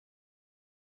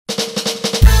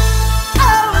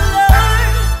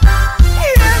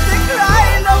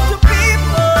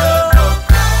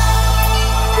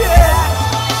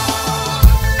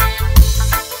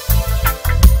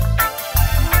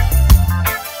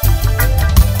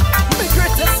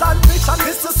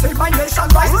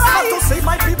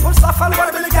and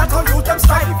what will get on youth them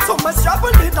strive. So much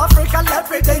trouble in Africa,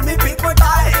 every day me people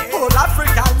die. All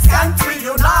Africans can't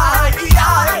reunite.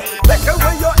 Take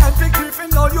away your envy, grief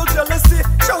and all your jealousy.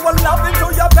 Show a love into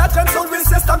your veterans so the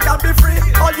system can be free.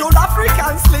 All you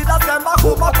Africans, leaders, them are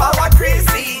who my power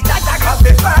crazy. That can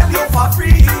be found you for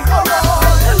free.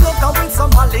 Look down in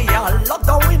Somalia, look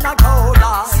down in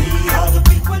Angola. See how the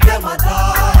people them a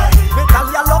die.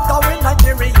 Italia, look down in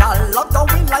Nigeria, look down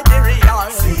in Liberia.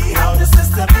 See how the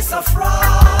system is a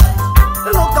fraud.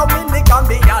 Look down in the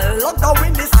Gambia, look down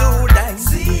in the students.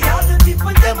 See how the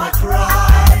people them a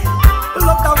cry.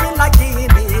 Look down in like Guinea,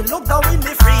 look down in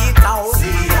the Freetown.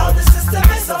 See how the system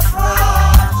is a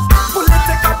fraud.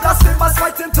 Political blasphemers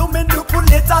fighting to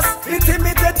manipulators,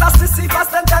 intimidators, deceivers,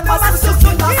 and then massive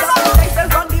They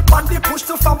run the bandit, push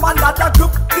to from another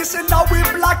group. This is now we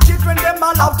black children, them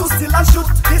allowed to steal and shoot.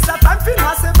 This a time for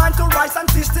Nasseman to rise and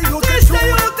teach the youth the truth.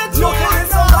 Looking in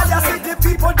Somalia, see the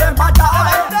people, them a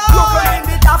die. Looking in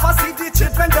the Darfur, see the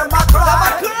children, them a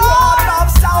cry.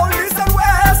 North, south, east and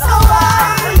west,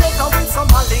 look down in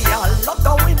Somalia, look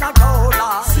down in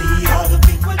Angola. See how the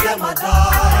people them a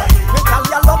die.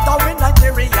 Italia, look down in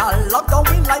Nigeria, look down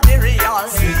in Liberia.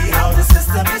 See how the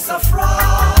system is a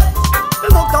fraud.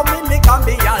 Look down in the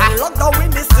Gambia, look down in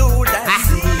the students.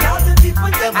 See how the people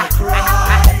them a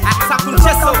cry. Takun J,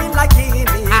 look down in like Guinea,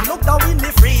 look down in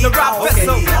the Freetown.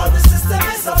 See how the system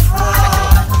is a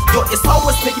fraud. Yo, it's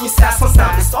always making me sad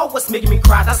sometimes, it's always making me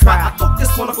cry. That's why I took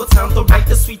this wonderful time to write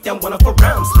the sweet and wonderful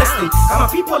rhymes. Listen, I'm a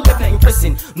people living in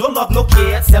prison, no love, no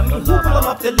care. Tell me who will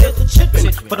love the little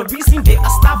children, for the reason they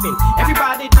are starving.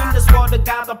 Everybody in this world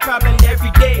got a problem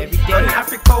every day. But in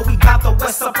Africa we got the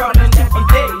West a problem every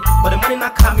day. But the money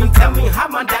not coming, tell me how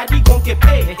my daddy gon' get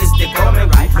paid. Is the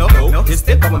government right? No. Is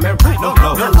the government right? No.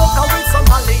 Look down